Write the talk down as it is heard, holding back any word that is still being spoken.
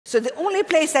So the only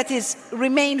place that is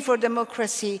remain for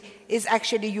democracy is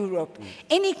actually Europe.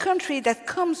 Any country that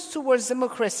comes towards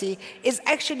democracy is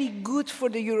actually good for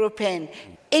the European.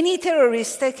 Any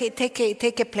terrorist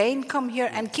take a plane, come here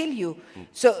and kill you.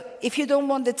 So if you don't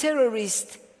want the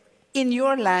terrorist in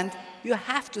your land, you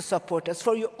have to support us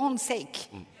for your own sake,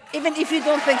 even if you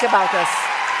don't think about us.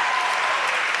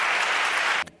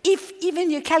 If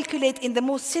even you calculate in the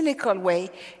most cynical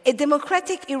way, a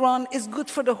democratic Iran is good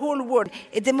for the whole world.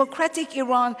 A democratic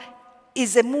Iran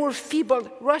is a more feeble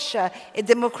Russia. A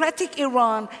democratic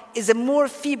Iran is a more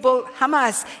feeble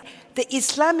Hamas. The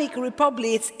Islamic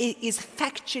Republic is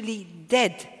factually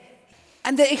dead.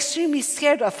 And they're extremely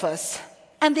scared of us.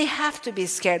 And they have to be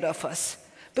scared of us.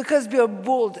 Because we are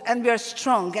bold, and we are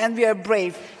strong, and we are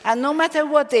brave. And no matter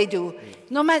what they do,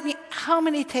 no matter how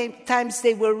many times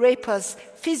they will rape us,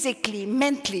 physically,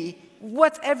 mentally,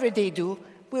 whatever they do,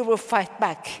 we will fight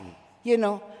back. You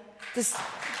know, this.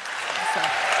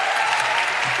 So.